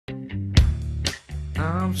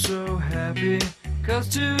I'm so happy, 'cause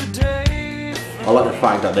today I like the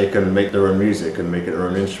fact that they can make their own music and make it their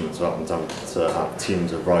own instruments rather than having to have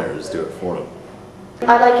teams of writers do it for them.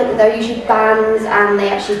 I like it that they're usually bands and they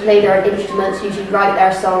actually play their own instruments, usually write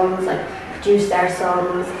their songs, like produce their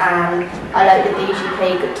songs, and I like that they usually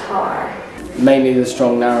play guitar. Mainly the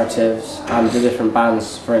strong narratives and the different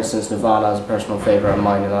bands. For instance, Nirvana is a personal favourite of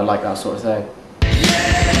mine, and I like that sort of thing.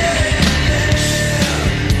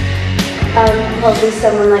 Probably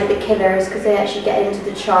someone like The Killers, because they actually get into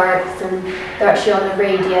the charts and they're actually on the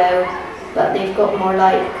radio, but they've got more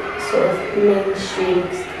like sort of mainstream.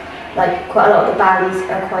 Like quite a lot of the bands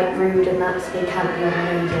are quite rude and that, so they can't be on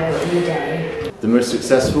the radio in the day. The most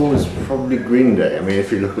successful is probably Green Day. I mean,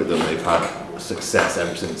 if you look at them, they've had success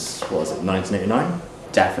ever since, what was it, 1989?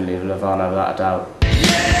 Definitely Nirvana, without a doubt.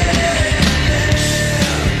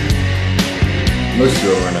 Most of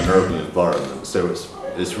them are in an urban environment, so it's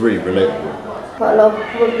really relatable. Quite a lot,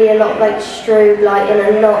 probably a lot of like strobe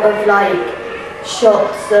lighting, a lot of like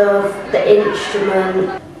shots of the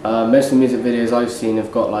instrument. Most of the music videos I've seen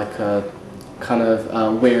have got like a kind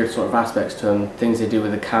of weird sort of aspects to them. Things they do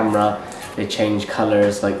with the camera, they change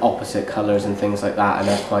colours, like opposite colours and things like that, and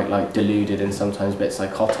they're quite like deluded and sometimes a bit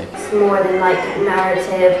psychotic. It's more than like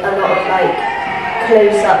narrative, a lot of like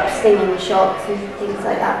close-up singing shots and things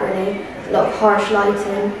like that really. A lot of harsh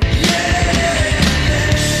lighting.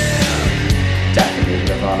 Definitely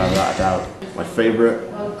Nirvana, without a doubt. My favourite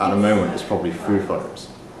at the moment is probably Foo Fighters.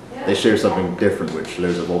 They share something different which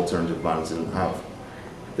loads of alternative bands didn't have.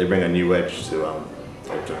 They bring a new edge to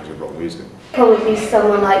alternative rock music. Probably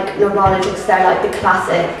someone like Nirvana, because they're like the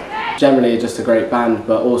classic. Generally just a great band,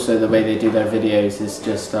 but also the way they do their videos is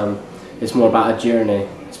just, it's more about a journey,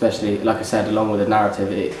 especially, like I said, along with the narrative,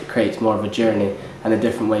 it creates more of a journey, and the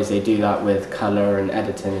different ways they do that with colour and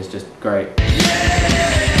editing is just great.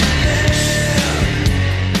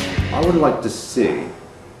 I would like to see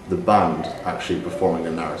the band actually performing a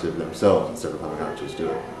narrative themselves instead of having actors do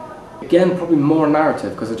it. Again, probably more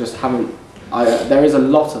narrative, because I just haven't, there is a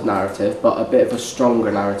lot of narrative, but a bit of a stronger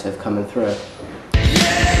narrative coming through.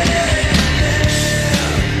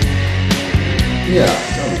 Yeah,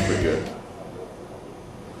 that would be pretty good.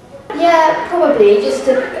 Yeah, probably, just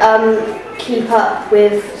to keep up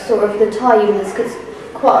with sort of the times, because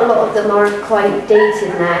quite a lot of them are quite dated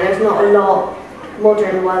now. There's not a lot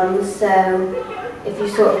modern ones, so if you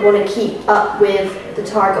sort of want to keep up with the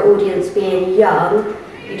target audience being young,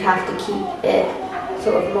 you'd have to keep it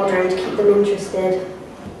sort of modern to keep them interested.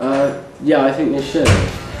 Yeah, I think they should.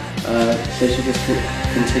 They should just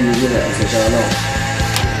continue with it as they go along.